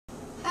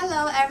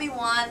Hello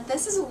everyone,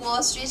 this is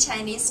Wall Street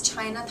Chinese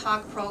China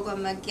Talk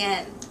program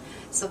again.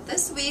 So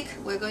this week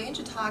we're going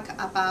to talk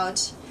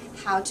about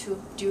how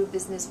to do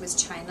business with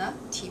China,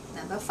 tip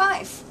number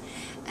 5.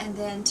 And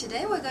then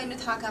today we're going to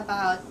talk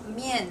about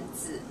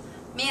Mianzi.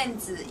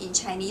 Mianzi in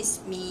Chinese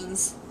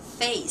means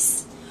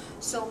face.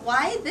 So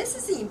why this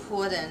is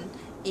important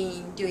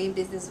in doing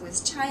business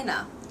with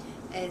China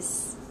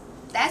is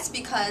that's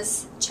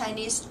because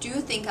Chinese do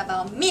think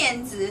about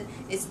Mianzi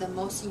is the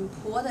most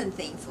important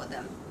thing for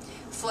them.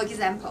 For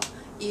example,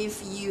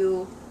 if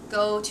you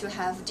go to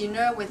have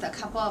dinner with a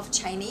couple of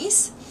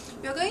Chinese,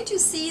 you're going to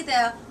see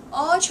they're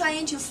all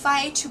trying to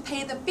fight to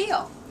pay the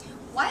bill.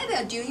 Why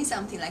they're doing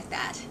something like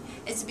that?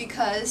 It's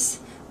because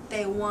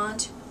they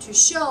want to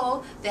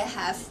show they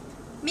have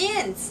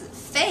Mianzi,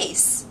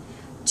 face,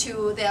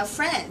 to their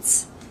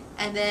friends.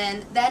 And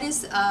then that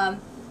is a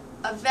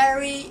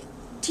very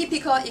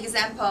typical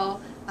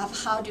example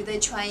of how do they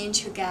trying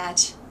to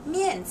get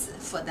Mianzi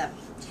for them.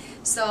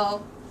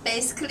 So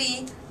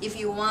basically, if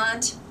you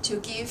want to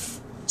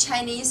give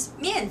Chinese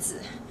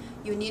Mianzi,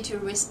 you need to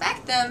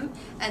respect them,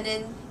 and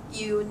then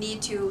you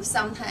need to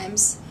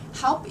sometimes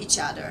help each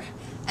other.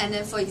 And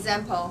then, for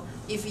example,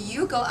 if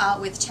you go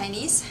out with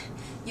Chinese,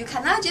 you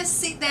cannot just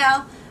sit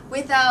there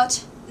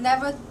without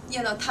never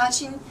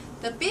touching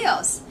the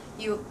bills.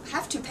 You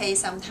have to pay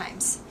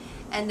sometimes.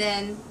 And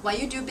then when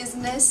you do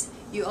business,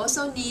 you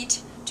also need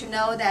to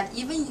know that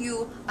even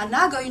you are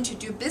not going to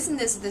do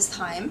business this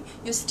time,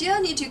 you still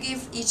need to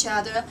give each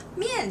other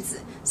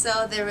Mianzi.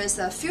 So there is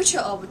a future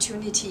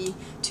opportunity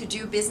to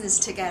do business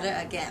together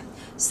again.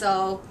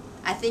 So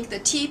I think the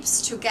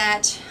tips to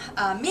get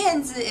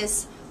Mianzi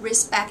is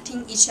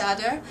respecting each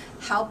other,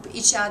 help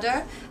each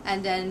other,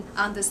 and then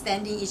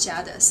understanding each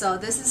other. So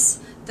this is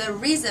the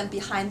reason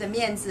behind the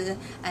Mianzi,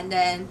 and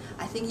then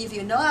I think if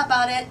you know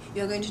about it,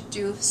 you're going to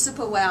do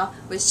super well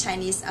with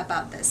Chinese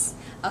about this.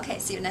 Okay,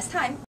 see you next time.